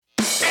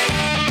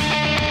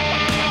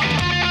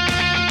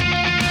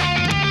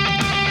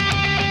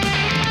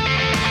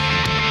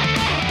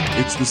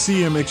It's the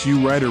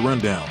CMXU Rider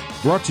Rundown,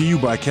 brought to you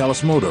by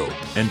Callis Moto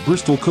and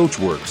Bristol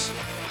Coachworks,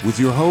 with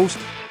your host,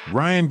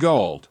 Ryan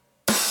Gauld.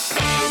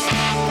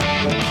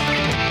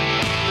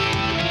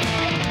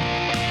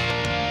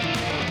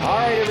 All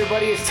right,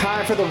 everybody, it's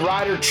time for the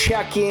rider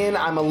check-in.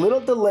 I'm a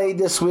little delayed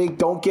this week.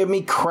 Don't give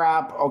me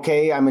crap,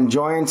 okay? I'm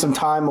enjoying some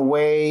time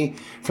away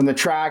from the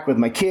track with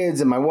my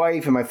kids and my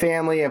wife and my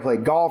family. I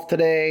played golf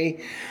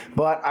today,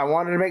 but I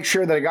wanted to make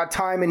sure that I got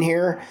time in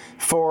here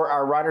for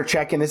our rider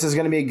check-in. This is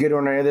going to be a good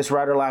one. This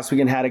rider last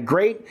weekend had a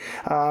great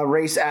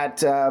race at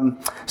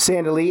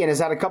Sandali and has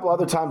had a couple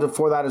other times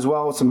before that as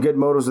well. Some good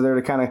motos are there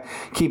to kind of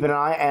keep an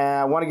eye. And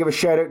I want to give a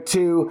shout-out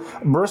to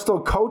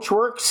Bristol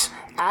Coachworks,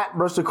 at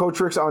Bristol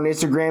Coachworks on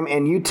Instagram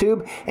and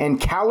YouTube, and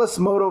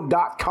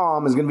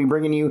callismoto.com is going to be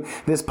bringing you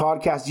this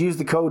podcast. Use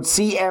the code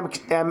CMXU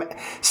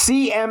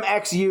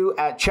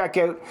at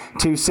checkout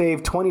to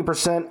save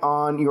 20%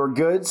 on your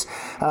goods.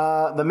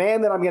 The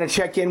man that I'm going to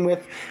check in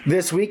with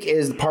this week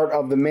is part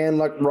of the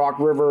Manluck Rock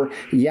River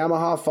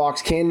Yamaha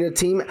Fox Canada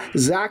team,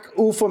 Zach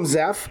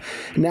Ufimzeff.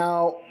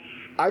 Now,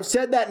 I've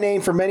said that name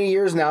for many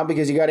years now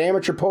because you got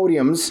amateur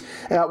podiums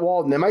at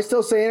Walden. Am I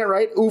still saying it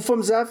right?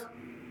 Ufimzeff?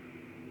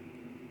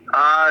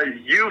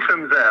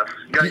 Ufimzeff.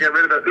 Gotta get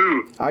rid of the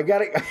ooh. I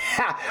got it.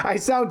 I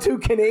sound too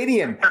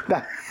Canadian.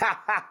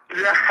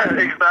 Yeah,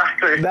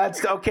 exactly.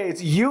 That's okay.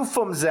 It's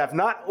Ufimzeff,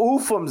 not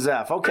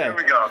Ufimzeff. Okay. There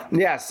we go.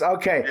 Yes.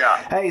 Okay. Yeah.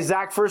 Hey,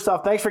 Zach. First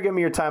off, thanks for giving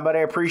me your time, buddy.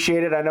 I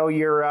appreciate it. I know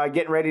you're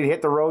getting ready to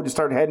hit the road to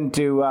start heading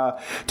to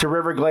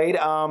Riverglade.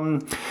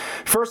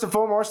 First and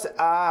foremost,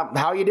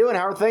 how you doing?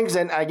 How are things?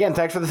 And again,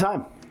 thanks for the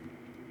time.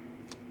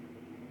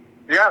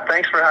 Yeah,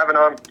 thanks for having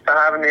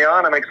me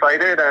on. I'm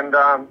excited,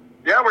 and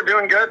yeah, we're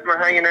doing good. We're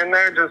hanging in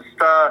there. Just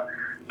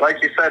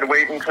like you said,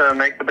 waiting to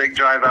make the big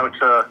drive out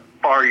to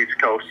far East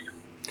Coast.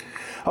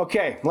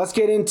 Okay, let's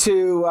get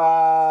into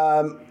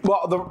I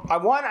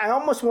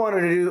almost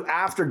wanted to do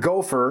after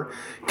Gopher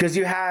because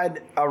you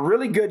had a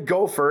really good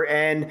Gopher,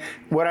 and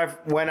when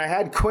I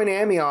had Quinn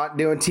Amiot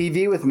doing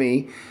TV with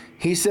me,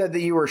 he said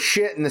that you were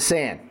shit in the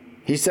sand.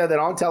 He said that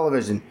on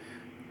television.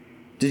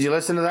 Did you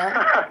listen to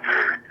that?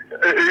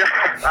 Yeah,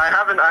 I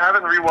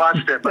haven't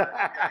rewatched it, but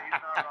yeah, he's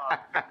not wrong.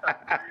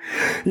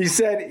 You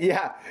said,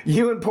 yeah,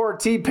 you and poor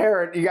T.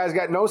 Parrott, you guys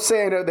got no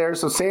sand out there,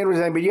 so sand was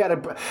in, but you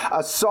had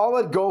a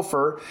solid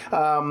Gopher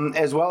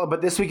as well.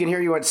 But this weekend here,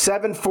 you went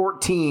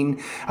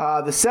 7:14.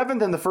 The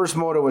seventh in the first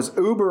moto was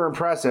uber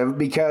impressive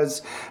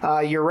because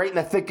you're right in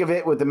the thick of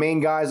it with the main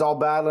guys all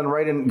battling,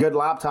 right in good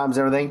lap times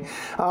and everything.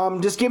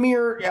 Just give me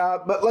your,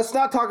 but let's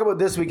not talk about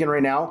this weekend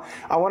right now.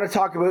 I want to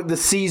talk about the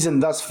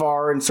season thus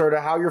far and sort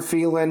of how you're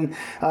feeling.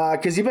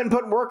 Because you've been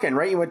putting work in,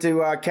 right? You went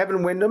to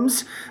Kevin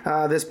Wyndham's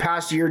this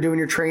past year doing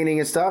your training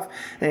and stuff,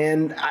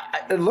 and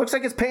it looks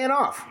like it's paying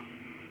off.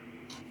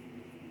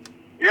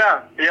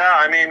 Yeah.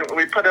 I mean,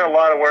 we put in a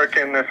lot of work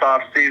in this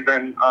off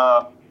season,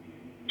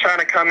 trying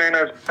to come in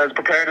as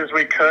prepared as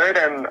we could,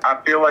 and I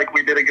feel like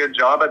we did a good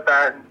job at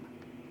that.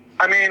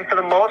 I mean, for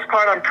the most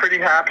part, I'm pretty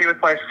happy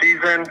with my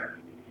season.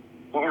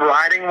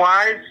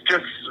 Riding-wise,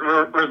 just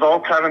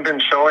results haven't been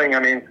showing. I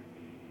mean,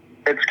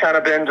 it's kind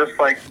of been just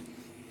like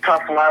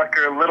tough luck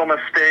or little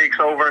mistakes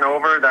over and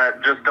over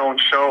that just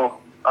don't show,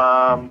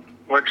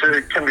 which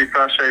can be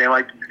frustrating.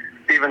 Like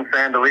Steven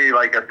Sandali,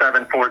 like a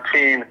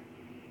 7:14,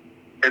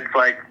 it's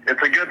like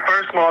it's a good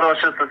first moto. It's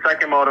just the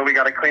second moto we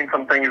got to clean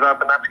some things up,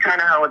 and that's kind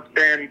of how it's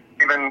been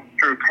even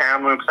through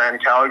Kamloops and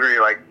Calgary.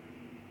 Like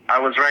I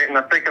was right in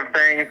the thick of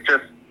things.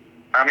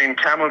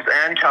 Kamloops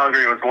and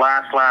Calgary was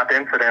last lap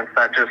incidents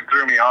that just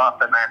threw me off,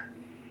 and then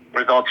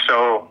results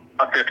show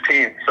a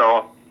 15th.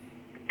 So.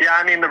 Yeah,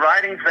 I mean, the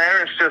riding's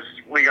there. It's just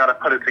we got to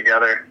put it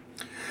together.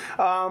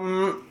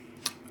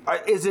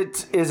 Is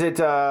it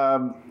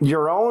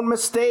your own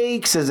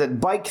mistakes? Is it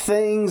bike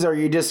things? Are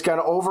you just kind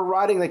of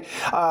overriding? Like,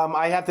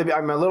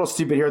 I'm a little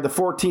stupid here. The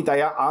 14th,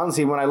 I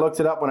honestly, when I looked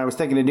it up when I was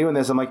thinking of doing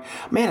this, I'm like,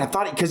 man, I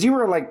thought because you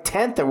were like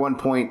 10th at one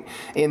point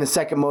in the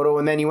second moto,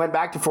 and then you went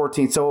back to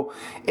 14th. So,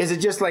 is it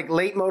just like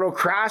late moto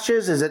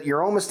crashes? Is it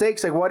your own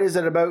mistakes? Like, what is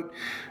it about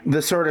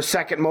the sort of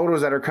second motos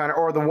that are kind of,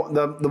 or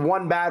the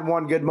one bad,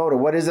 one good moto?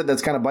 What is it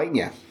that's kind of biting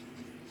you?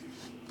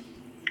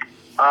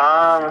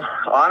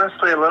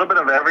 Honestly, a little bit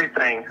of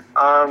everything.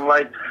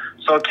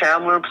 So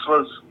Kamloops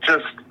was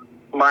just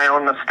my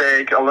own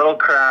mistake, a little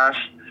crash,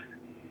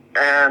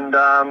 and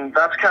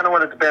that's kind of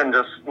what it's been,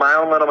 just my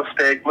own little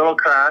mistake, little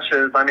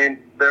crashes. I mean,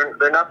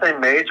 they're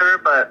nothing major,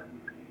 but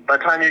by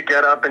the time you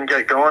get up and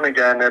get going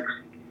again,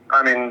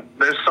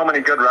 there's so many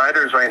good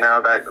riders right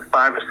now that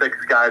 5 or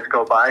 6 guys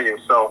go by you,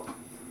 so...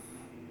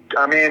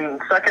 I mean,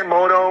 second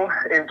moto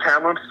in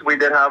Kamloops, we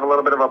did have a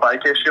little bit of a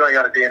bike issue. I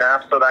got a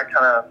DNF, so that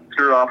kind of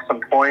threw off some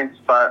points.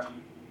 But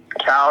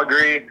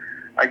Calgary,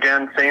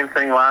 again, same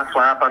thing last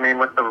lap. I mean,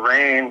 with the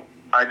rain,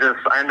 I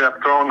ended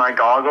up throwing my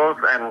goggles,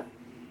 and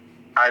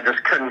I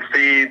just couldn't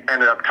see.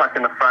 Ended up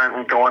tucking the front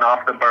and going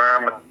off the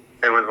berm. And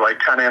it was like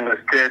kind of in this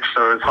ditch,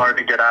 so it was hard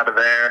to get out of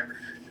there.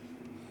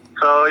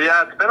 So,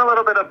 yeah, it's been a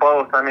little bit of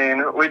both. I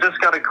mean, we just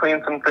got to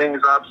clean some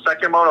things up.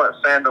 Second moto at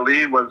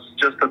Sandali was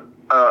just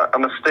a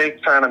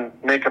mistake trying to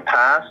make a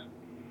pass.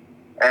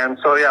 And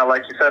so, yeah,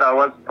 like you said, I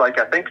was like,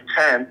 I think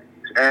 10th,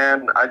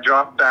 and I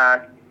dropped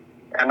back,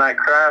 and I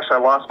crashed. I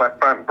lost my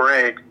front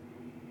brake.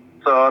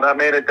 So that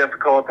made it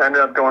difficult. I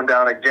ended up going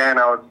down again.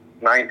 I was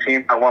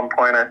 19th at one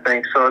point, I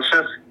think. So it's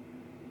just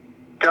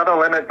got to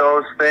limit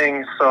those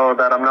things so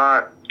that I'm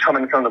not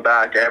coming from the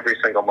back every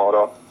single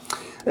moto.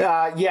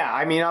 Yeah,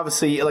 I mean,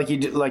 obviously,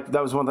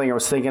 that was one thing I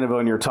was thinking about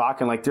when you were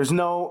talking. Like,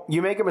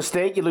 you make a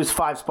mistake, you lose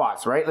 5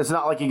 spots, right? It's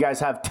not like you guys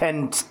have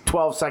 10,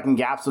 12-second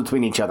gaps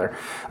between each other.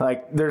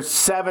 Like, there's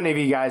 7 of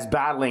you guys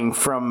battling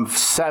from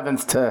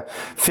 7th to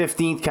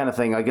 15th kind of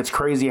thing. Like, it's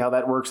crazy how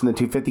that works in the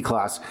 250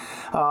 class.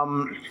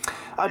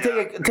 I'll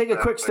take a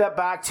quick step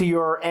back to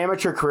your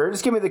amateur career.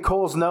 Just give me the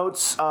Coles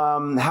notes,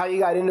 how you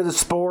got into the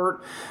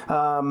sport.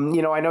 I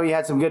know you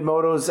had some good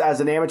motos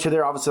as an amateur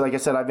there. Obviously, like I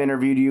said, I've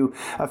interviewed you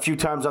a few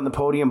times on the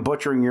podium,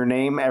 butchering your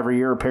name every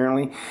year,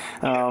 apparently.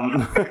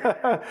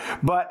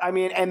 But, I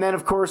mean, and then,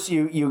 of course,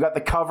 you got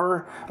the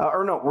cover.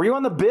 Were you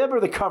on the bib or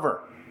the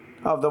cover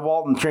of the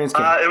Walton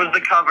Transcam? It was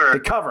the cover. The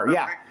cover,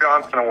 yeah. Rick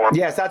Johnson Award.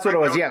 Yes, that's what it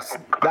was. Yes,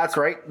 that's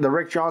right. The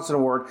Rick Johnson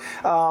Award.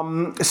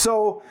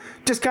 So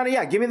just kind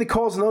of, give me the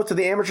Coles notes of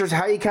the amateurs,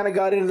 how you kind of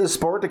got into the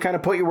sport to kind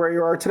of put you where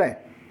you are today.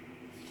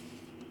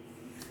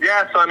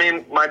 Yeah, so, I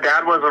mean, my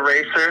dad was a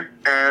racer,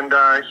 and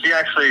he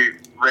actually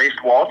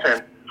raced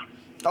Walton.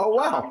 Oh,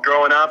 wow.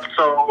 Growing up.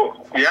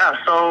 So, yeah,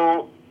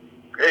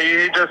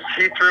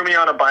 he threw me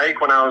on a bike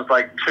when I was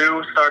like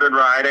 2, started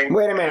riding.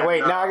 Wait a minute.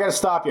 Now I got to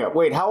stop you.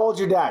 Wait, how old's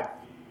your dad?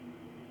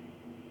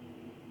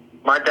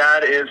 My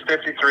dad is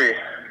 53.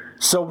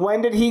 So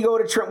when did he go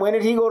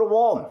to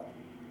Walton?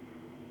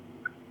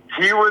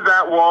 He was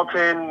at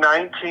Walton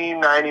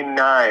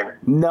 1999.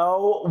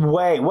 No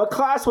way. What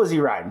class was he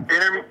riding?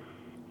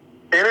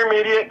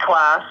 Intermediate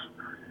class.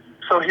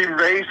 So he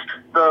raced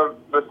the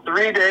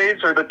 3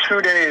 days or the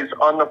 2 days.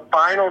 On the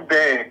final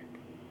day,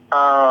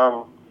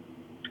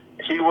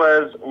 he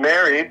was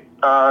married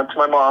to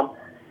my mom,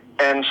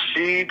 and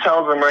she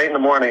tells him right in the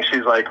morning,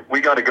 she's like,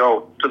 we got to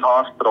go to the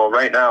hospital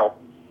right now.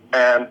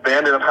 And they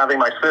ended up having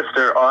my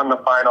sister on the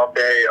final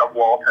day of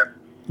Walton.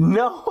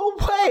 No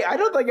way. I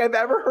don't think I've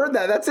ever heard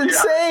that. That's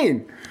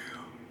insane. Yeah.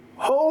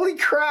 Holy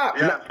crap.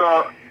 Yeah,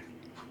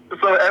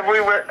 so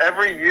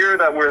every year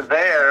that we're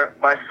there,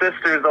 my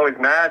sister's always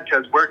mad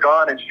because we're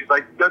gone, and she's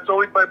like, that's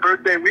always my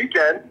birthday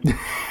weekend.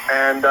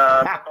 And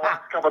the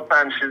last couple of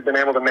times she's been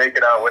able to make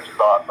it out, which is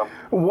awesome.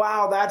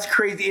 Wow, that's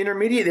crazy.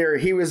 Intermediate there.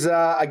 He was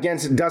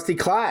against Dusty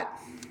Klatt.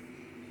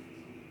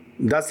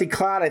 Dusty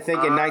Klatt, I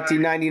think, in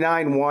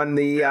 1999 won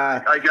the.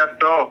 I guess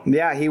so.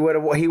 Yeah, he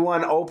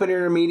won Open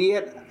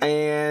Intermediate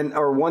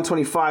or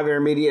 125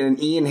 Intermediate,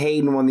 and Ian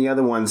Hayden won the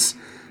other ones.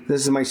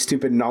 This is my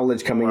stupid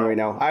knowledge coming right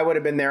now. I would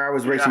have been there. I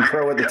was racing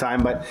pro at the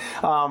time, but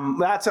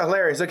that's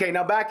hilarious. Okay,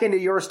 now back into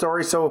your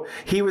story. So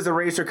he was a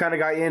racer, kind of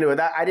got you into it.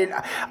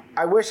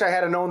 I wish I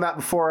had known that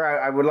before.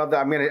 I would love that.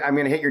 I'm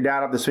gonna hit your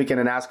dad up this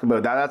weekend and ask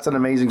about that. That's an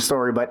amazing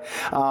story. But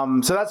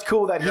so that's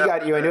cool that he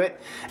got you into it.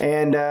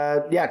 And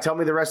tell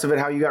me the rest of it.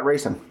 How you got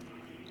racing.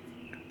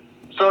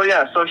 So he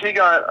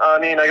got.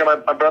 I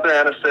got my brother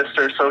and a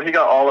sister. So he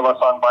got all of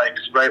us on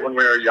bikes right when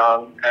we were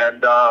young,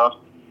 and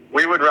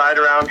we would ride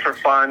around for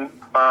fun.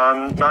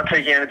 Not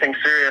taking anything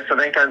serious. I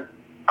think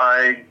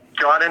I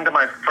got into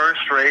my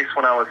first race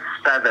when I was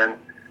 7.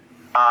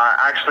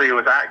 Actually, it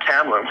was at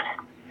Kamloops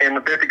in the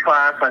 50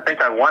 class. I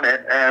think I won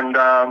it. And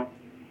I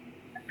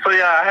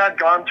had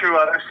gone through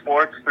other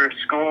sports through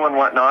school and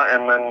whatnot,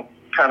 and then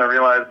kind of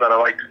realized that I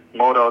liked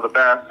moto the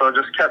best. So I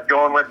just kept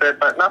going with it,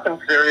 but nothing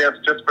serious,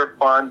 just for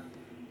fun.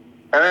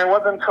 And it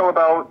wasn't until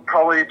about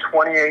probably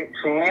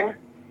 2018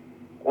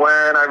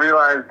 when I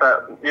realized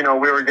that,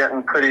 we were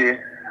getting pretty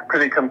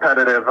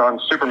competitive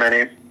on Super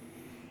Minis,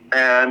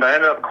 and I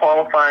ended up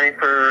qualifying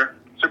for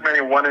Super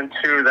Mini 1 and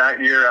 2 that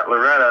year at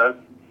Loretta's,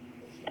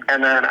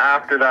 and then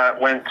after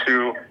that went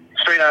to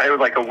straight out. It was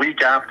like a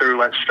week after, we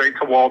went straight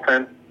to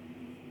Walton,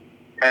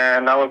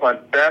 and that was my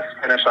best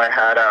finish I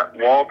had at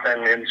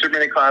Walton. In Super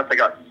Mini class, I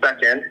got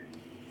 2nd.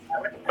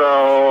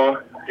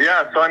 So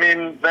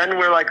then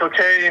we're like,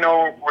 okay,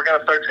 we're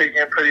gonna start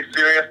taking it pretty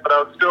serious. But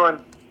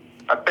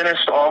I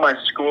finished all my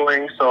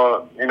schooling,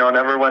 so,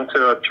 never went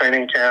to a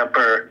training camp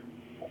or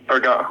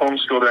got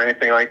homeschooled or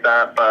anything like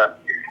that, but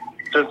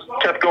just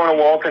kept going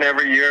to Walton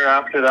every year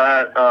after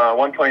that,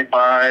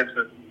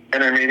 125s,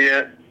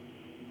 intermediate.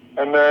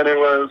 And then it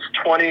was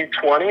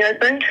 2020, I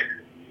think,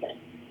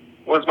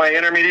 was my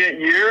intermediate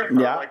year,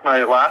 like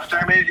my last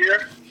intermediate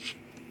year,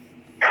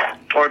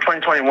 or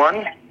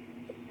 2021.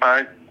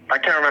 I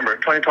can't remember,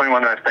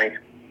 2021, I think.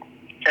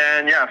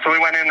 And so we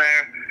went in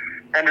there,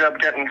 ended up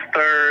getting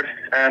 3rd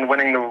and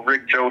winning the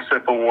Rick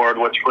Joseph Award,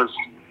 which was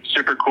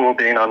super cool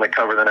being on the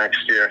cover the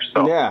next year.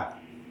 So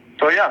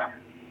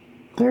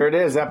there it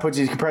is. That puts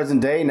you to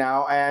present day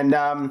now. And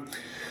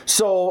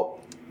so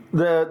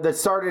the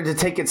started to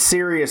take it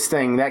serious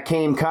thing, that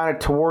came kind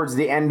of towards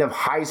the end of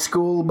high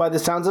school by the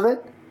sounds of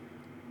it?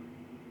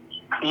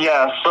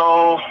 Yeah,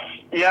 so,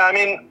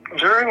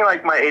 during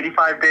like my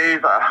 85 days,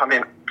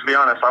 to be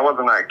honest, I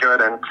wasn't that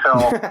good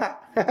until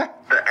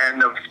the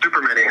end of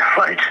Super Mini.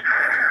 Like,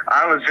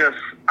 I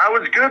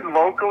was good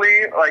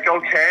locally, like,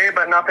 okay,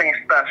 but nothing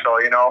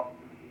special, you know?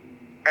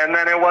 And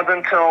then it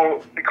wasn't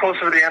until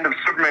closer to the end of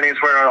Super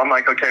Minis where I'm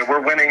like, okay,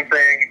 we're winning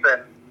things,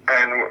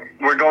 and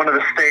we're going to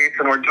the States,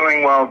 and we're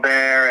doing well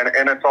there,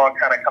 and it's all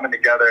kind of coming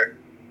together,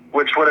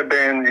 which would have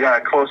been,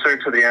 closer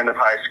to the end of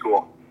high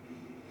school.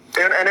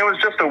 And it was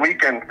just a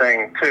weekend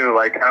thing, too.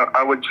 Like,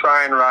 I would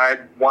try and ride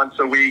once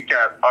a week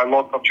at our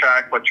local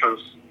track, which was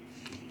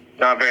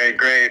not very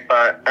great,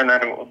 and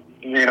then,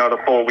 the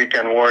full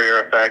weekend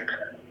warrior effect.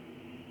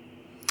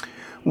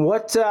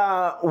 What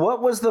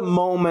was the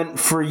moment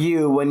for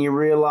you when you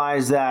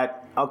realized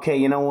that, okay,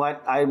 you know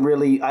what, I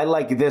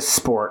like this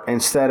sport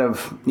instead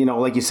of,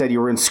 like you said, you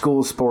were in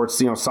school sports,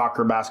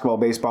 soccer, basketball,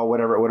 baseball,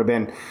 whatever it would have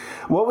been.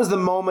 What was the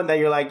moment that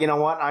you're like, you know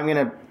what,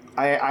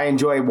 I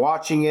enjoy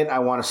watching it. I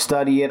want to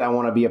study it. I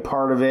want to be a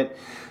part of it.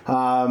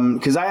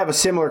 Because I have a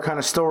similar kind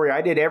of story.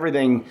 I did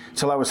everything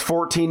till I was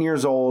 14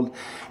 years old.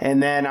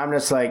 And then I'm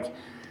just like,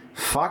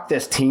 fuck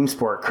this team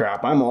sport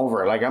crap. I'm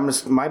over it. Like, I'm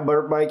just, my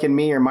dirt bike and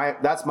me,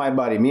 that's my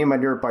buddy, me and my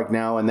dirt bike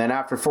now. And then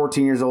after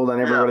 14 years old, I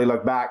never really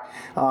looked back.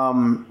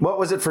 What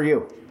was it for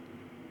you?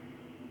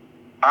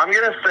 I'm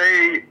going to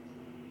say,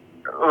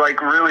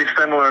 like, really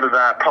similar to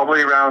that.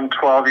 Probably around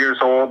 12 years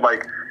old.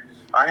 Like,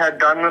 I had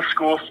done the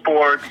school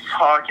sports,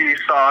 hockey,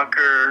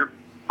 soccer,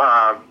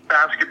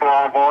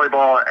 basketball,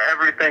 volleyball,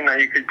 everything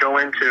that you could go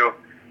into.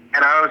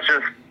 And I was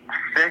just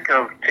sick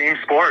of team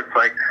sports.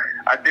 Like,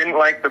 I didn't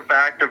like the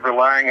fact of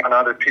relying on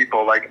other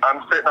people. Like,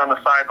 I'm sitting on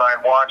the sideline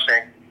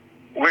watching,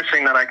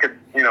 wishing that I could,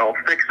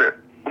 fix it,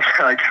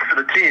 like,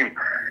 for the team.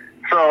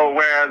 So,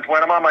 whereas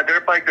when I'm on my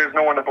dirt bike, there's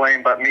no one to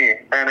blame but me.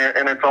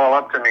 And it's all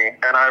up to me.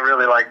 And I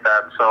really like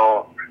that.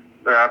 So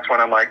that's when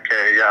I'm like,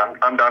 okay,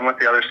 I'm done with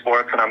the other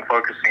sports, and I'm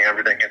focusing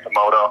everything into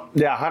moto.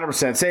 Yeah,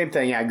 100%. Same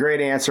thing. Yeah,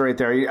 great answer right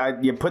there.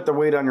 You put the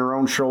weight on your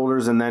own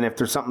shoulders, and then if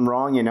there's something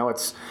wrong,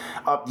 it's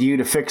up to you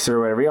to fix it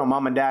or whatever.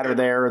 Mom and dad are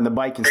there, and the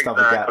bike and stuff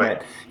like that.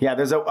 But yeah,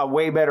 there's a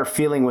way better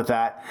feeling with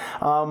that.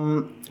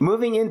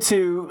 Moving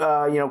into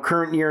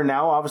current year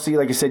now, obviously,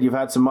 like I said, you've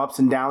had some ups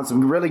and downs,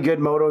 some really good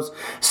motos.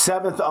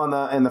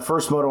 7th in the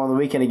first moto on the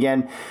weekend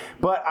again.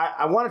 But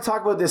I want to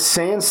talk about this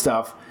sand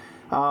stuff.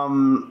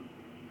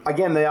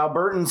 Again, the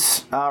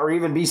Albertans or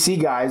even BC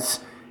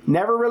guys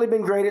never really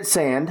been great at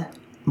sand,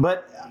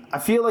 but I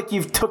feel like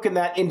you've taken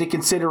that into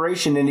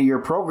consideration into your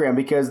program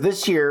because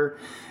this year,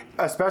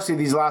 especially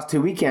these last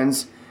 2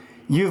 weekends,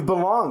 you've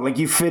belonged. Like,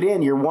 you fit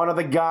in. You're one of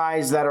the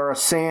guys that are a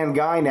sand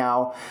guy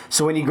now.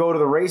 So when you go to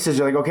the races,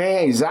 you're like,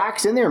 okay, hey,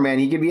 Zach's in there, man.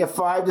 He could be a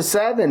 5 to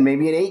 7,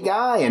 maybe an 8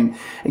 guy, and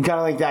kind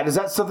of like that. Is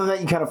that something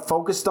that you kind of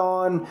focused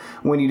on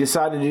when you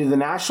decided to do the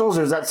Nationals,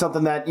 or is that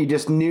something that you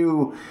just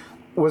knew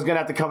was going to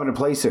have to come into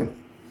play soon?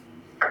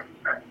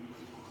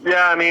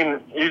 Yeah, I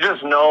mean, you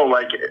just know,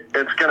 like,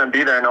 it's going to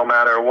be there no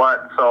matter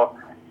what. So,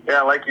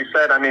 yeah, like you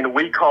said, I mean,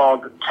 we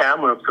called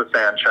Kamloops a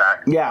sand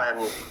track. Yeah.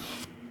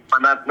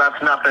 And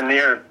that's nothing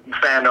near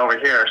sand over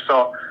here.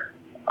 So,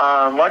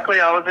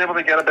 luckily, I was able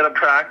to get a bit of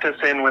practice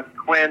in with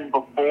Quinn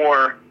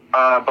before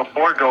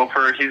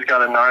Gopher. He's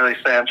got a gnarly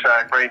sand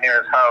track right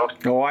near his house.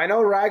 Oh, I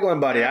know Raglan,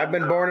 buddy. I've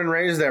been born and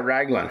raised at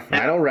Raglan.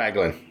 I know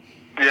Raglan.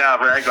 Yeah,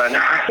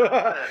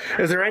 Raglan.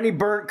 Is there any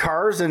burnt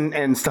cars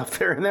and stuff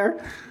there in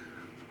there?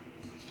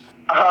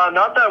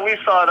 Not that we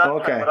saw that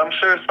time, but I'm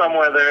sure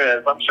somewhere there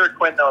is. I'm sure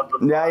Quinn knows.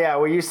 Yeah.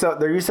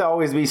 There used to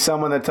always be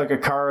someone that took a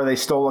car, they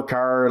stole a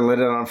car and lit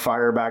it on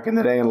fire back in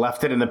the day and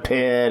left it in the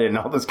pit and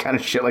all this kind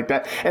of shit like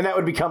that. And that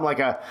would become like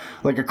a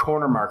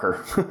corner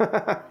marker.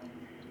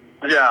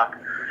 Yeah.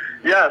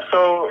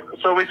 So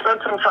we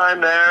spent some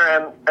time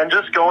there and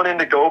just going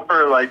into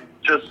Gopher, like,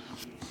 just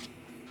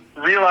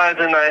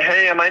realizing that,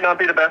 hey, it might not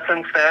be the best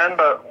in sand,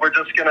 but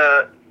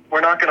we're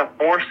not going to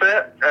force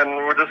it, and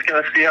we're just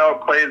going to see how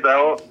it plays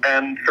out.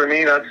 And for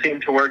me, that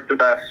seemed to work the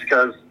best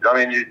because,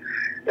 I mean,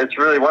 it's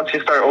really, once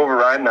you start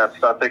overriding that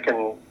stuff, it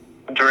can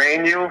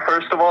drain you,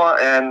 first of all,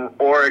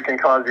 or it can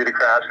cause you to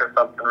crash or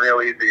something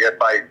real easy at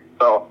bites.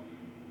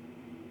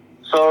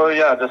 So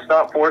yeah, just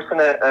not forcing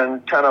it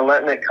and kind of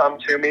letting it come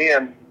to me.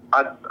 And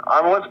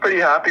I was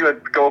pretty happy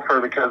with Gopher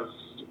because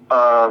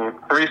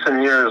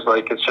recent years,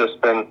 like, it's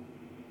just been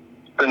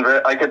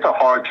very, like, it's a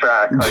hard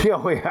track. Like,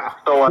 oh, yeah.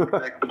 So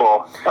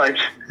unpredictable. Like,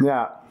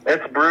 yeah.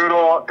 It's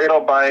brutal.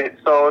 It'll bite.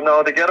 So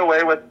no, to get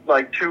away with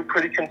like 2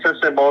 pretty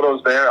consistent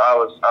motos there, I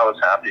was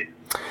happy.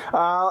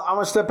 I'm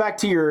gonna step back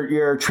to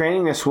your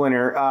training this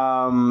winter.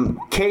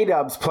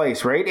 K-Dub's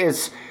place, right?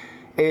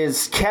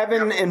 Is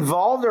Kevin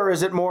involved, or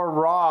is it more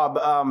Rob?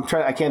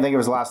 I can't think of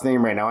his last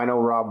name right now. I know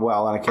Rob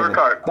well, and I can't.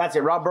 Burkhart. That's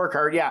it, Rob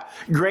Burkhart. Yeah,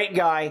 great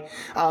guy.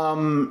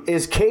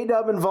 Is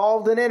K-Dub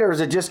involved in it, or is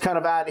it just kind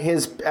of at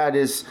his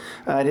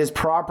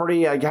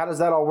property? Like, how does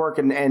that all work,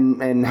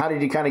 and how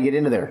did you kind of get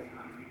into there?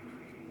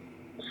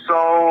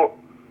 So,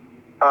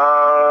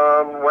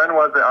 when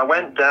was it? I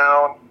went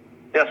down.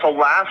 Yeah, so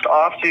last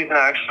off season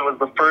actually was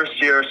the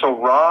first year. So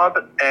Rob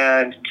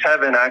and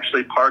Kevin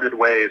actually parted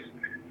ways.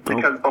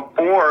 because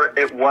before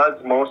it was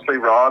mostly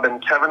Rob,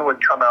 and Kevin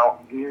would come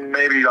out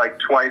maybe like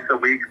twice a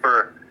week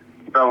for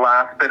the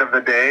last bit of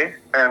the day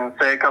and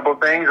say a couple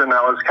things, and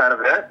that was kind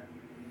of it.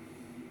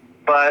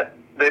 But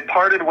they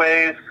parted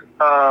ways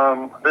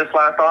this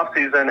last off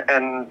season,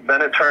 and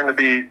then it turned to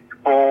be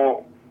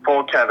full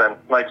Kevin.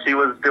 Like, he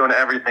was doing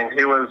everything.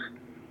 He was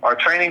our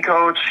training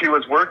coach. He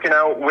was working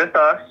out with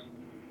us,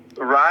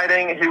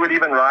 riding. He would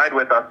even ride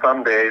with us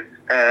some days.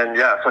 And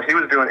yeah, so he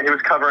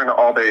was covering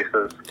all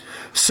bases.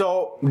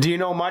 So, do you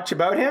know much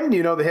about him? Do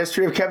you know the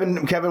history of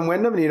Kevin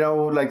Windham? Do you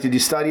know, like, did you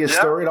study his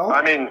story at all?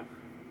 I mean,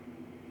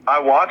 I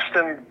watched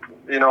him.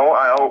 You know,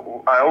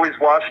 I always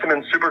watched him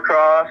in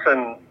Supercross,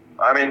 and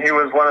I mean, he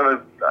was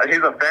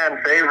he's a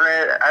fan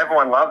favorite.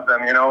 Everyone loves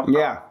him. You know.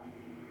 Yeah.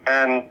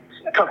 And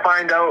to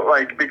find out,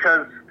 like,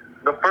 because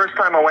the first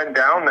time I went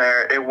down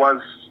there, it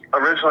was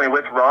originally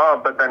with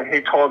Rob, but then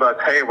he told us,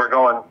 hey, we're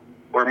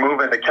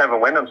moving to Kevin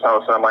Windham's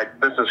house. And I'm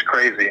like, this is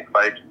crazy.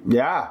 Like,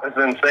 yeah, it's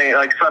insane.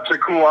 Like, such a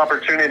cool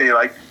opportunity.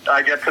 Like,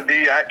 I get to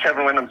be at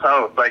Kevin Windham's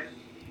house. Like,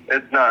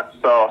 it's nuts.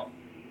 So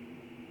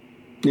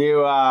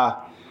you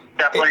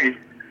definitely.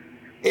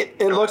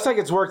 It looks like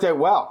it's worked out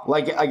well.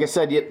 Like I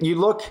said, you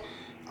look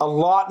a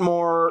lot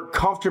more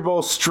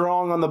comfortable,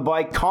 strong on the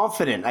bike,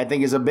 confident, I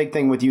think, is a big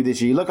thing with you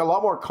this year. You look a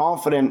lot more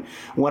confident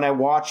when I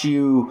watch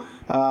you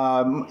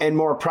in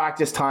more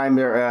practice time,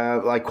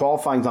 like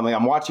qualifying something.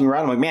 I'm watching you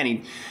around. I'm like,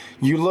 man,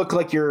 you look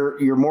like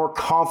you're more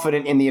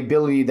confident in the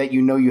ability that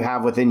you know you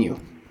have within you.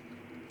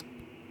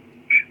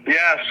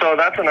 Yeah, so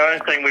that's another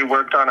thing we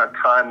worked on a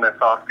ton this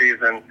off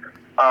season.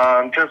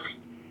 Just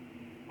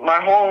my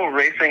whole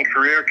racing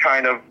career,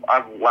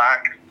 I've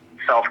lacked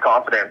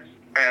self-confidence,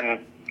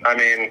 and I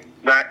mean,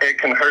 that it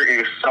can hurt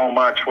you so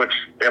much, which,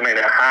 I mean,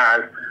 it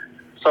has.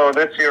 So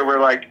this year we're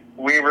like,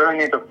 we really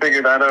need to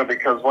figure that out,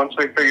 because once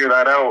we figure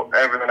that out,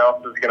 everything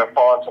else is going to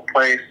fall into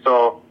place.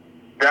 So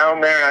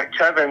down there at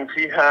Kevin's,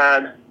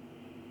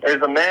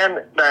 there's a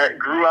man that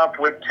grew up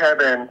with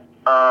Kevin,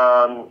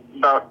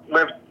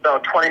 lived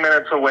about 20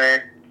 minutes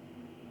away.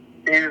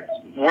 He's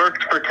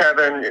worked for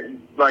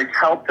Kevin, like,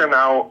 helped him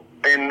out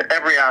in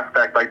every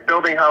aspect, like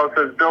building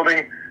houses,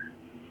 building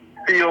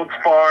fields,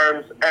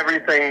 farms,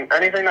 everything,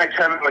 anything that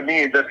Kevin would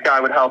need, this guy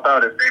would help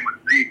out. His name was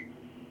Zeke.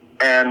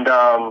 And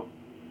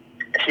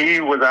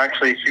he was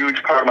actually a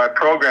huge part of my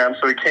program.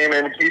 So he came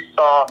in, he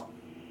saw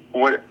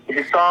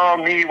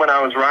me when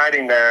I was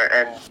riding there,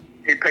 and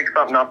he picked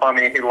something up on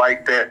me. He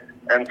liked it.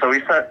 And so he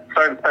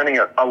started spending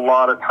a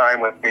lot of time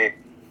with me.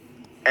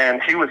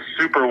 And he was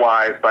super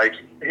wise. Like,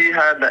 he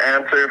had the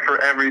answer for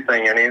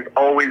everything, and he's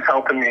always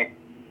helping me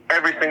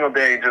every single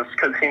day, just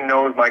because he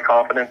knows my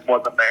confidence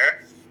wasn't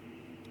there.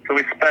 So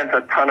we spent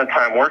a ton of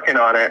time working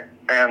on it,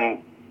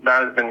 and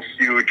that has been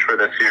huge for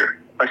this year.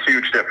 A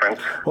huge difference.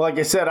 Well, like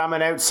I said, I'm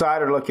an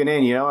outsider looking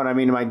in, you know, and I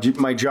mean,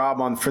 my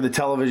job for the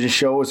television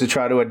show is to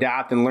try to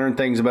adapt and learn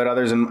things about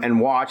others and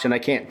watch, and I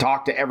can't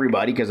talk to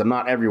everybody because I'm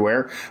not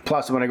everywhere.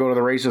 Plus, when I go to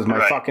the races with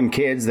my fucking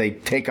kids, they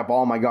take up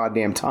all my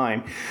goddamn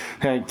time.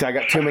 I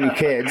got too many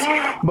kids.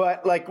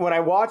 But, like, when I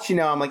watch you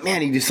now, I'm like,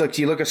 man,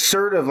 you look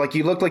assertive, like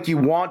you look like you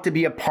want to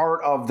be a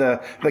part of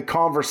the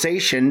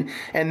conversation,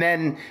 and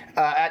then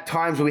at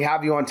times we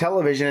have you on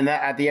television, and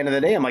that at the end of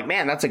the day, I'm like,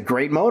 man, that's a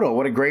great moto.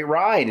 What a great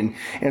ride.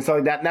 And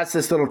so that's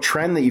this little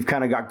trend that you've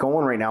kind of got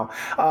going right now.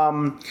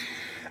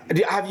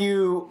 Do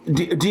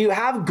you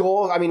have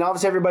goals? I mean,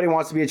 obviously everybody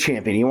wants to be a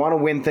champion. You want to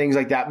win things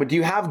like that, but do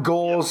you have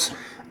goals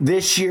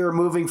this year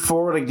moving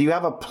forward? Like, do you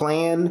have a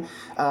plan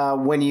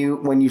when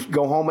you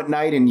go home at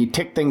night and you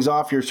tick things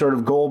off your sort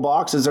of goal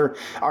boxes? Or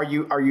are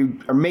you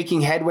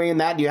making headway in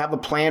that? Do you have a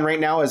plan right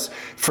now as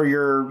for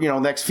your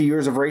next few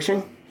years of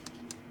racing?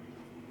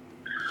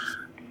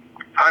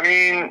 I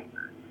mean,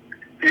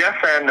 yes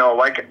and no.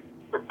 Like,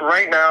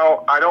 right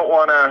now, I don't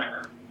want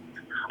to.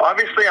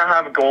 Obviously, I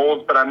have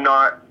goals, but I'm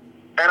not,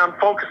 and I'm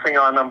focusing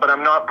on them, but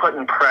I'm not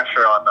putting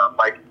pressure on them.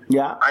 Like,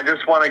 yeah, I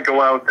just want to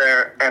go out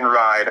there and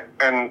ride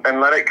and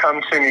let it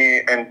come to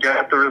me and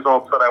get the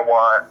results that I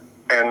want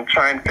and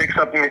try and fix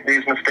up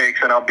these mistakes,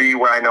 and I'll be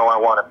where I know I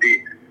want to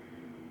be.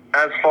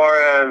 As far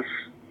as,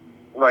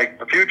 like,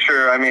 the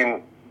future, I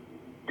mean,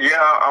 yeah,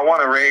 I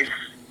want to race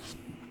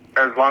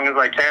as long as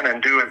I can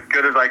and do as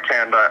good as I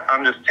can, but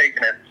I'm just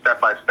taking it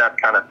step by step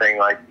kind of thing.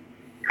 Like,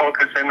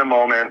 focus in the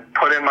moment,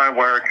 put in my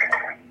work,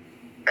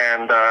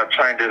 and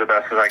try and do the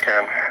best as I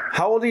can.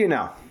 How old are you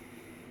now?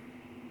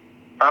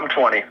 I'm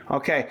 20.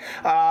 Okay.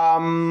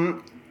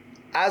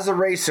 As a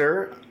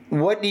racer,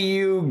 what do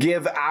you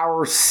give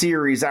our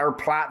series, our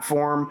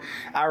platform,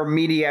 our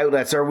media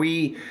outlets? I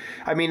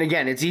mean,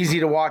 again, it's easy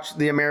to watch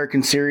the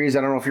American series.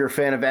 I don't know if you're a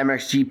fan of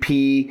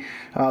MXGP,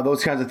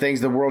 those kinds of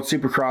things, the World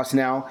Supercross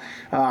now,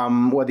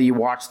 whether you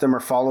watch them or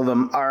follow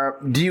them.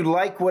 Do you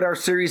like what our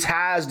series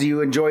has? Do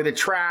you enjoy the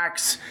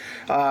tracks,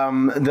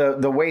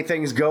 the way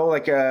things go?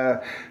 Like,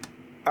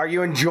 are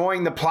you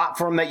enjoying the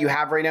platform that you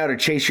have right now to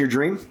chase your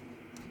dream?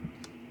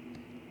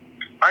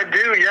 I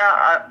do,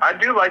 yeah. I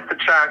do like the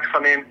tracks.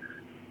 I mean,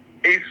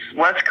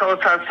 West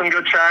Coast has some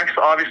good tracks.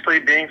 Obviously,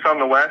 being from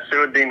the West, it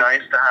would be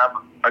nice to have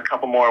a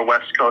couple more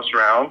West Coast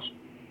rounds.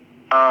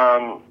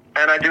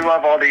 And I do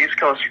love all the East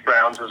Coast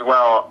rounds as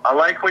well. I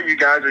like what you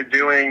guys are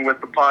doing with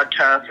the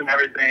podcast and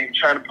everything,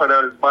 trying to put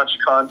out as much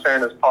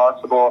content as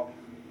possible.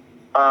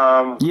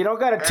 You don't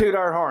got to toot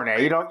our horn, eh?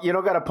 You don't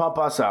got to pump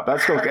us up.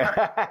 That's okay.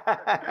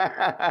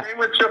 Same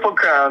with Triple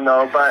Crown,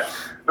 though. But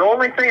the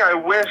only thing I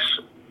wish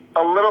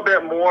a little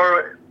bit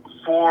more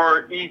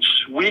for each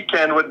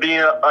weekend would be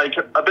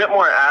a bit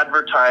more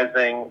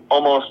advertising,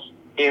 almost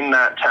in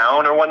that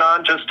town or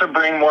whatnot, just to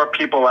bring more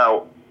people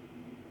out.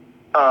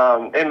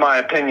 In my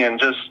opinion,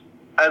 just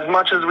as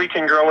much as we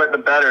can grow it, the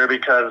better,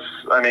 because,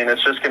 I mean,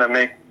 it's just going to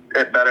make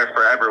it better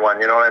for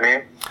everyone, you know what I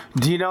mean?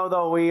 Do you know,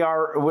 though, we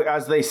are,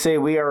 as they say,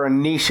 we are a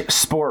niche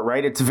sport,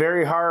 right? It's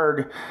very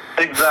hard.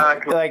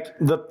 Exactly. Like,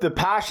 the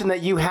passion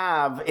that you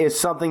have is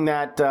something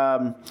that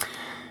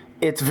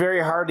it's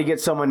very hard to get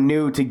someone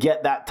new to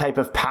get that type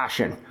of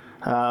passion.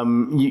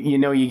 You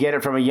know, you get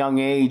it from a young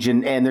age,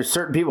 and there's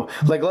certain people,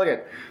 like, look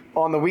at,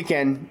 on the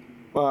weekend,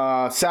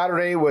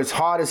 Saturday was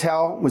hot as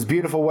hell, was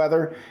beautiful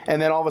weather,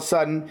 and then all of a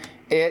sudden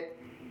it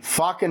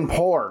fucking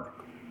poured.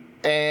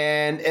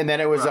 And then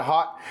it was a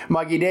hot,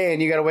 muggy day,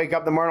 and you got to wake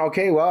up in the morning.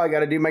 Okay, well, I got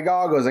to do my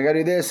goggles. I got to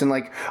do this, and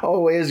like,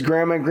 oh, is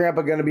Grandma and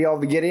Grandpa going to be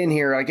able to get in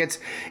here? Like,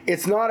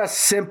 it's not a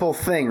simple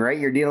thing, right?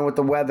 You're dealing with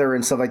the weather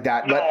and stuff like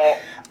that. But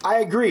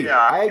I agree. Yeah,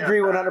 I agree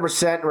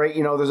 100%. Right?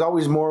 You know, there's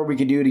always more we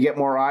could do to get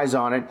more eyes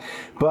on it,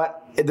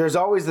 but there's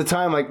always the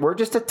time. Like, we're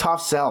just a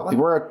tough sell. Like,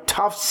 we're a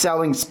tough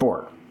selling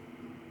sport.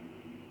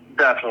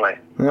 Definitely.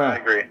 Yeah. I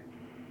agree.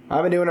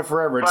 I've been doing it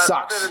forever. It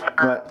sucks,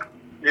 but.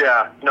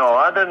 Yeah, no,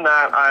 other than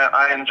that,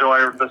 I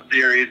enjoy the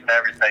series and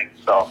everything,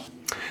 so.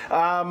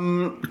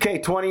 Okay,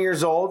 20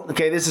 years old.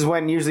 Okay, this is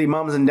when usually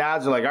moms and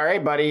dads are like, all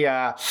right, buddy,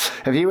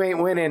 if you ain't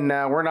winning,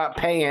 we're not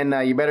paying.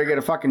 You better get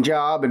a fucking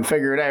job and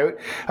figure it out.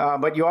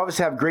 But you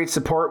obviously have great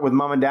support with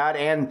mom and dad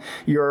and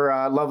your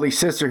lovely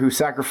sister who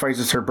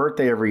sacrifices her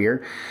birthday every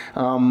year.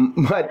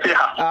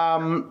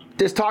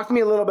 Just talk to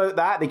me a little about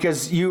that,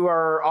 because you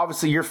are,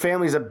 obviously, your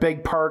family's a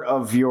big part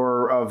of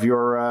your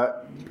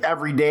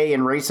everyday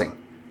in racing.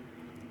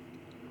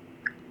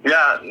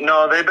 Yeah,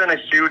 no, they've been a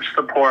huge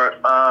support.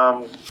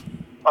 A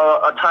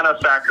ton of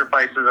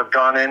sacrifices have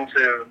gone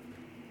into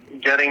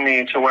getting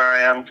me to where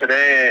I am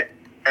today.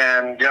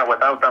 And, yeah,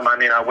 without them, I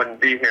mean, I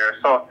wouldn't be here.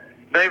 So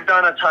they've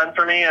done a ton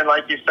for me. And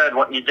like you said,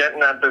 when you're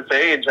getting at this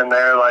age, and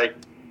they're like,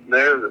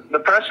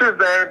 the pressure's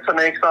there to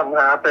make something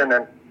happen.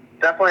 And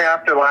definitely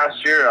after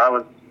last year, I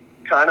was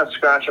kind of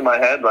scratching my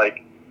head.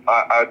 Like,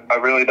 I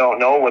really don't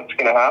know what's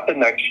going to happen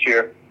next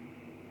year.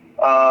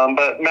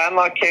 But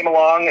Manlock came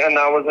along, and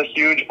that was a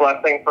huge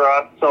blessing for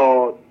us.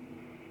 So,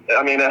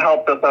 I mean, it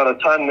helped us out a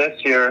ton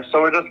this year.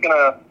 So we're just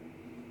gonna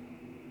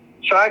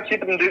try to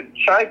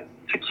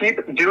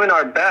keep doing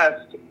our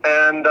best.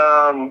 And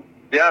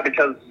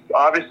because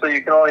obviously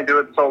you can only do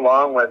it so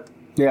long with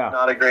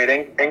not a great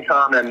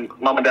income and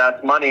mom and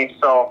dad's money.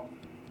 So,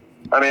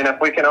 I mean, if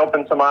we can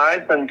open some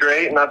eyes, then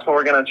great, and that's what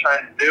we're gonna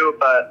try to do.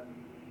 But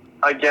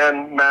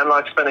again,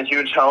 Manlock's been a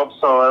huge help.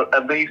 So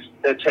at least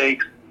it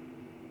takes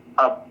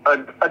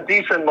a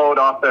decent load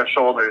off their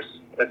shoulders,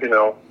 if you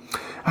know.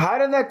 How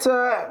did that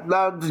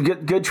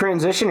good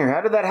transition here? How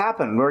did that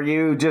happen? Were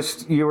you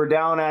were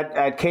down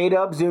at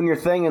K-Dubs doing your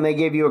thing, and they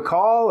gave you a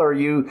call, or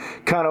you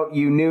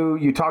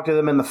talked to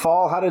them in the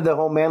fall? How did the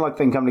whole Manlock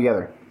thing come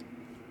together?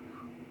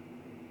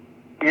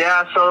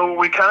 Yeah, so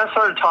we kind of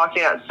started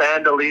talking at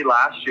Sandali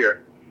last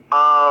year.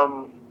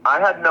 I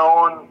had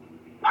known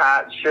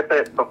Pat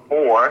Shippett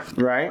before,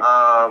 right?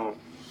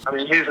 I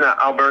mean, he's an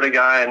Alberta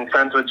guy and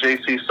friends with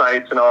JC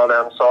Sites and all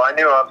them, so I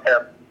knew of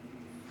him.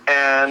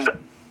 And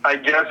I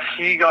guess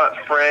he got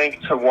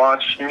Frank to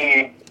watch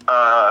me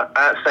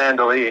at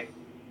Sandali,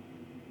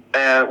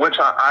 and which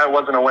I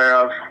wasn't aware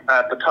of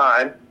at the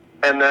time.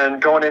 And then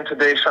going into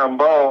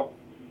Deschambault,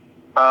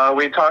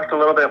 we talked a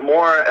little bit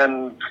more,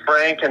 and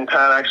Frank and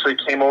Pat actually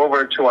came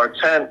over to our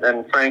tent,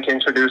 and Frank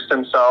introduced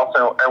himself,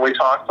 and we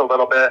talked a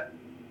little bit.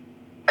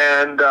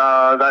 And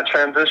that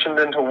transitioned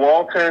into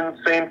Walton,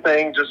 same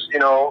thing, just, you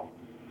know,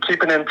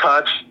 keeping in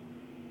touch.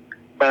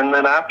 And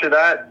then after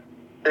that,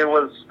 it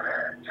was,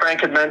 Frank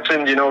had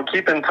mentioned, you know,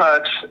 keep in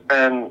touch,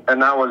 and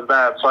that was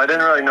that. So I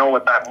didn't really know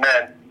what that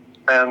meant.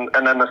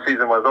 And then the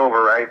season was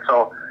over, right?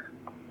 So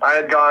I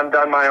had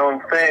done my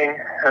own thing,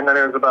 and then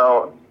it was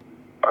about,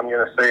 I'm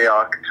going to say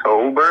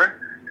October,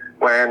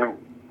 when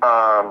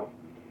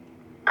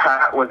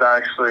Pat was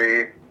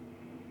actually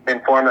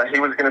informed that he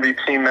was going to be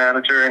team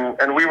manager,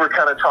 and we were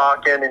kind of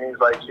talking, and he's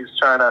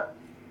trying to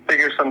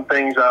figure some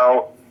things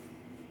out,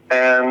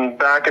 and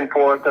back and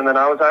forth. And then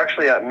I was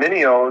actually at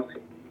Minio's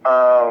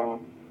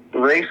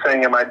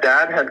racing, and my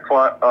dad had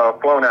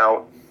flown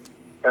out,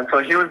 and so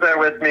he was there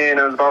with me, and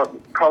it was about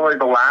probably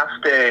the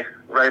last day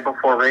right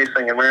before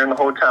racing, and we were in the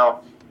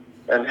hotel,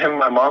 and him and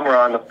my mom were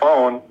on the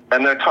phone,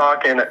 and they're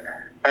talking,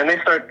 and they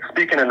start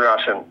speaking in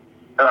Russian.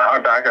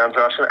 Our background's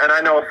Russian, and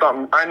I know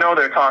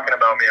they're talking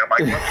about me. I'm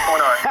like, what's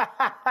going on?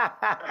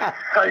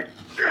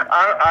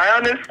 I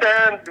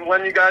understand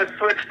when you guys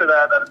switch to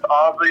that it's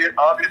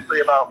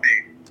obviously about me.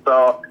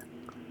 So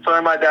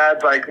then my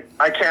dad's like,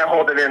 I can't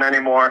hold it in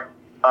anymore.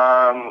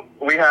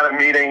 we had a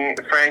meeting.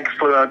 Frank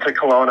flew out to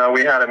Kelowna.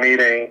 We had a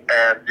meeting,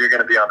 and you're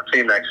going to be on the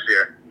team next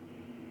year.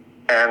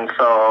 And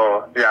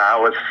so, yeah, I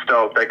was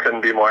stoked. I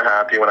couldn't be more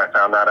happy when I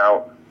found that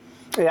out.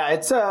 Yeah,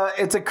 it's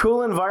a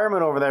cool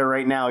environment over there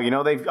right now. You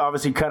know, they've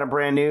obviously kind of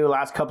brand new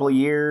last couple of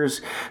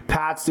years.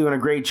 Pat's doing a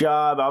great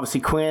job. Obviously,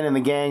 Quinn and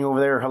the gang over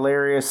there are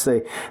hilarious.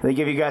 They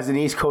give you guys an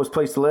East Coast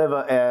place to live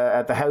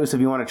at the house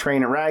if you want to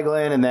train at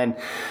Raglan. And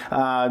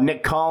then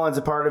Nick Collins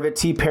a part of it.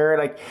 T. Parrott.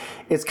 Like,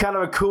 it's kind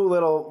of a cool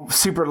little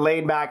super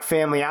laid back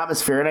family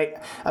atmosphere. And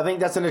I think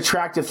that's an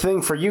attractive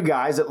thing for you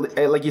guys.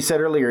 Like you said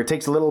earlier, it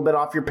takes a little bit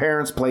off your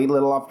parents' plate, a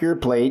little off your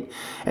plate,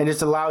 and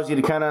just allows you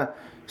to kind of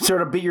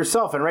sort of be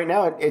yourself. And right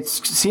now it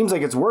seems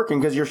like it's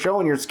working because you're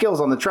showing your skills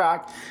on the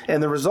track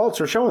and the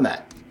results are showing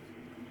that.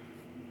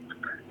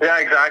 Yeah,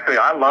 exactly.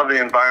 I love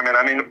the environment.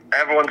 I mean,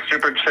 everyone's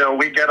super chill.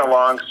 We get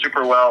along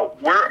super well.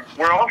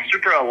 We're all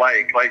super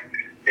alike. Like,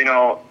 you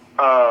know,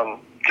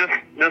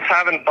 just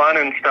having fun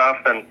and stuff.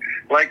 And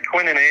like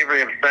Quinn and Avery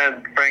have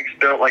said, Frank's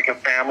built like a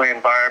family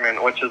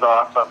environment, which is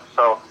awesome.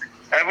 So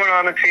everyone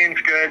on the team's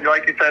good.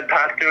 Like you said,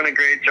 Pat's doing a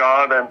great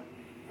job, and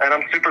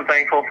I'm super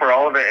thankful for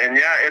all of it. And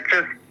yeah, it's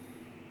just,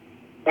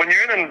 when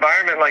you're in an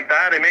environment like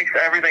that, it makes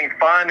everything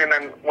fun, and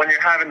then when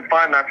you're having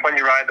fun, that's when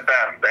you ride the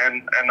best,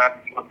 and that's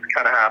what's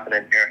kind of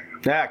happening here.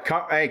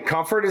 Yeah,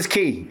 comfort is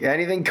key.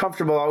 Anything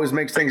comfortable always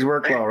makes things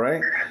work well,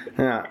 right?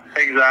 Yeah.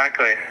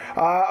 Exactly.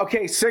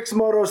 Okay, 6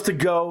 motos to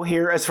go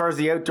here as far as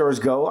the outdoors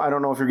go. I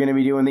don't know if you're going to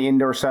be doing the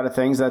indoor side of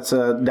things. That's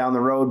down the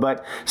road,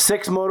 but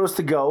 6 motos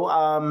to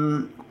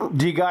go.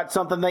 Do you got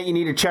something that you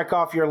need to check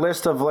off your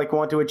list of like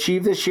want to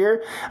achieve this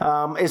year?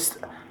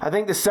 I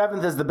think the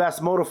 7th is the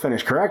best moto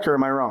finish, correct, or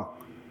am I wrong?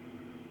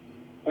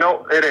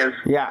 No, it is.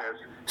 Yeah. It is.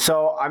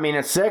 So, I mean,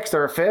 a 6th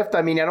or a 5th,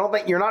 I mean, I don't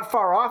think you're not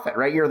far off it,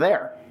 right? You're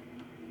there.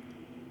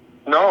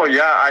 No,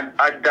 yeah,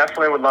 I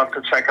definitely would love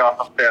to check off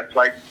a 5th.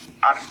 Like,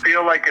 I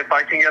feel like if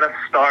I can get a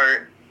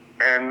start,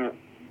 and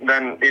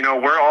then, you know,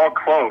 we're all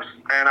close,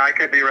 and I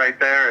could be right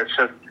there. It's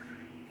just,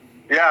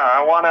 yeah,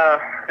 I want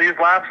to, these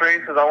last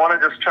races, I want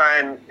to just try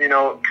and, you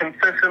know,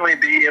 consistently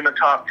be in the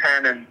top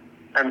 10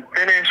 and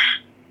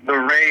finish the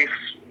race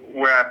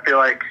where I feel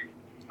like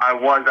I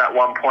was at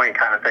one point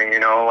kind of thing, you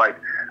know, like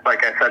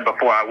I said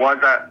before, I was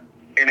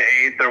in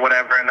 8th or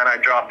whatever, and then I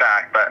dropped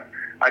back. But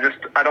I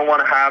don't want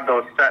to have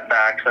those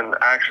setbacks and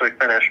actually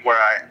finish where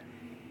I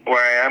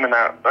am in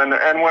that,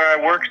 and where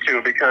I work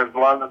to, because a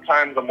lot of the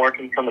times I'm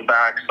working from the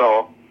back.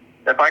 So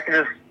if I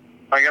can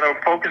I got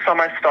to focus on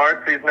my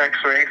starts these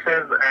next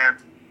races, and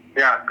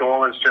yeah,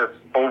 goal is just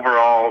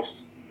overalls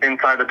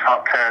inside the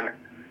top 10,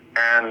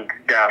 and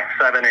yeah,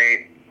 7,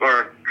 8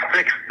 or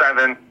 6,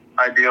 7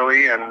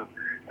 ideally, and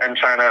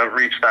trying to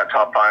reach that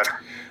top 5.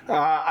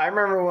 I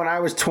remember when I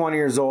was 20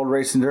 years old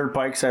racing dirt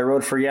bikes. I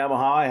rode for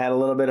Yamaha. I had a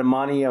little bit of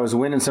money. I was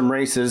winning some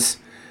races.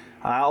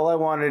 All I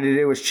wanted to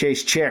do was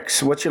chase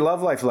chicks. What's your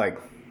love life like?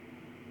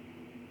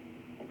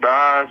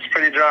 It's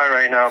pretty dry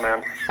right now,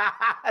 man.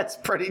 It's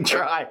pretty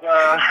dry. It's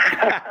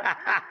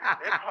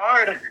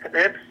hard.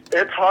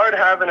 It's hard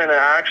having an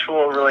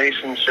actual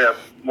relationship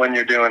when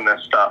you're doing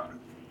this stuff.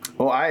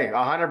 Well,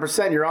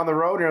 100%. You're on the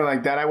road and you're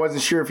like that. I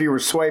wasn't sure if you were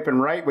swiping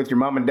right with your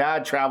mom and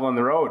dad traveling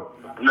the road.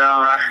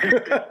 No.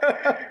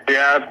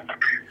 Yeah.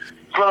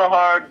 It's a little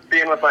hard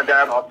being with my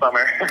dad all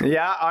summer.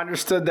 Yeah,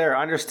 understood there.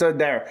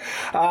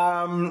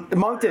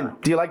 Moncton.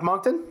 Do you like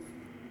Moncton?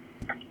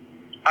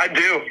 I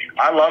do.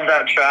 I love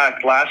that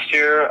track. Last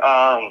year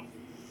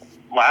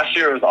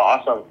was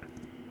awesome.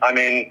 I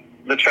mean,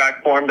 the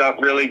track formed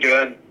up really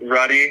good,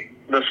 ruddy,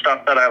 the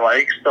stuff that I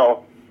like.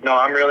 So, no,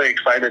 I'm really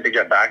excited to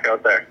get back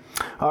out there.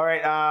 All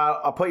right,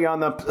 I'll put you on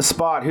the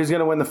spot. Who's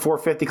going to win the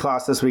 450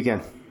 class this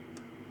weekend?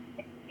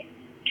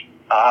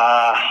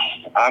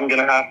 I'm going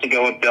to have to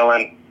go with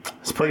Dylan.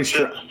 It's pretty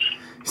strong.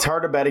 He's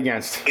hard to bet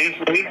against. He's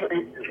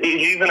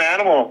an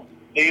animal.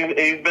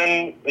 He's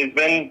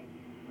been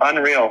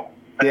unreal.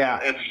 Yeah.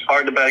 It's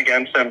hard to bet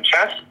against him.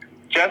 Jess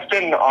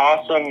did an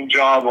awesome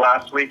job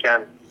last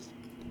weekend.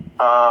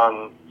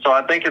 So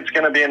I think it's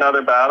going to be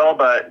another battle,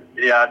 but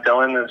yeah,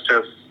 Dylan is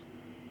just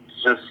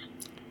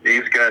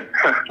he's good.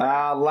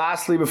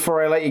 Lastly,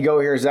 before I let you go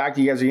here, Zach,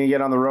 you guys are going to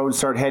get on the road and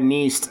start heading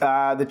east.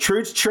 The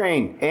Troots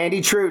train,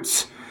 Andy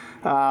Troots.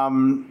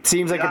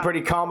 Seems like a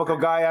pretty comical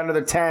guy under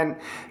the tent.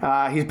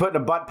 He's putting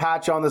a butt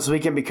patch on this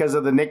weekend because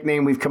of the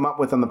nickname we've come up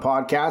with on the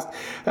podcast.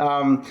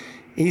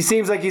 He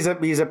seems like he's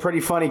a pretty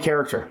funny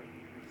character.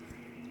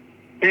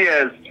 He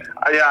is.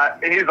 Yeah,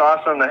 he's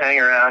awesome to hang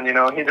around. You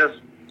know,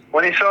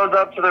 when he shows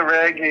up to the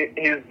rig,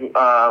 he's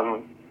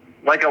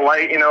like a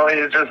light. You know,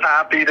 he's just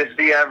happy to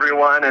see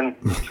everyone and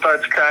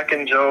starts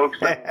cracking jokes,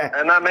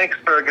 and that makes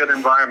for a good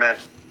environment.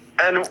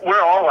 And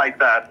we're all like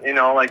that. You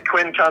know, like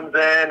Quinn comes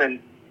in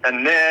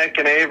and Nick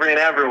and Avery and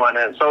everyone,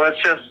 and so it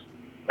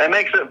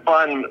makes it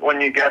fun when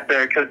you get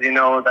there because you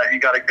know that you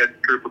got a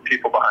good group of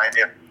people behind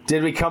you.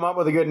 Did we come up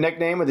with a good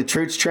nickname with the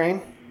Troots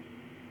train?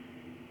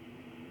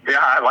 Yeah,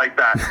 I like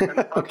that. And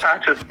the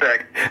patch is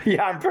thick.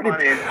 Yeah, I'm pretty.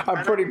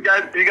 You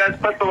guys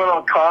put the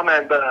little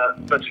comment,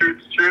 the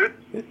Troots.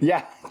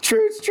 Yeah,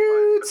 truths.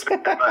 yeah,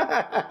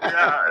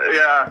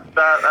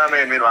 that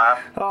made me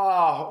laugh.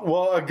 Oh,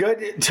 well, a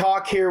good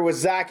talk here with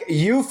Zach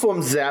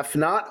Ufimzeff,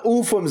 not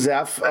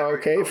Ufimzeff,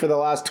 okay, for the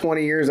last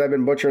 20 years. I've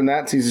been butchering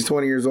that since he's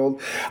 20 years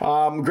old.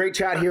 Great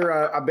chat here.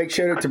 A big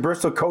shout out to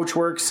Bristol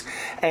Coachworks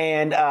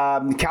and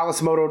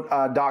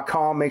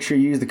Calismoto.com. Make sure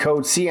you use the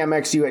code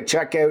CMXU at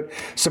checkout.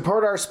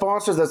 Support our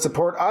sponsors that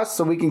support us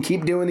so we can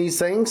keep doing these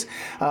things.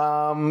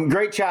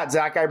 Great chat,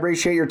 Zach. I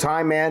appreciate your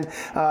time, man.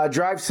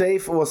 Drive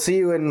safe. We'll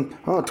see you in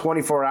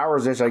 24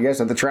 hours-ish, I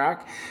guess, at the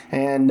track.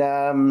 And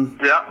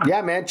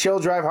yeah, man, chill,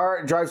 drive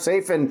hard, drive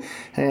safe, and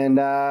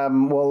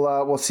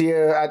we'll see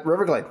you at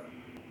Riverglade.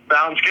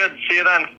 Sounds good. See you then.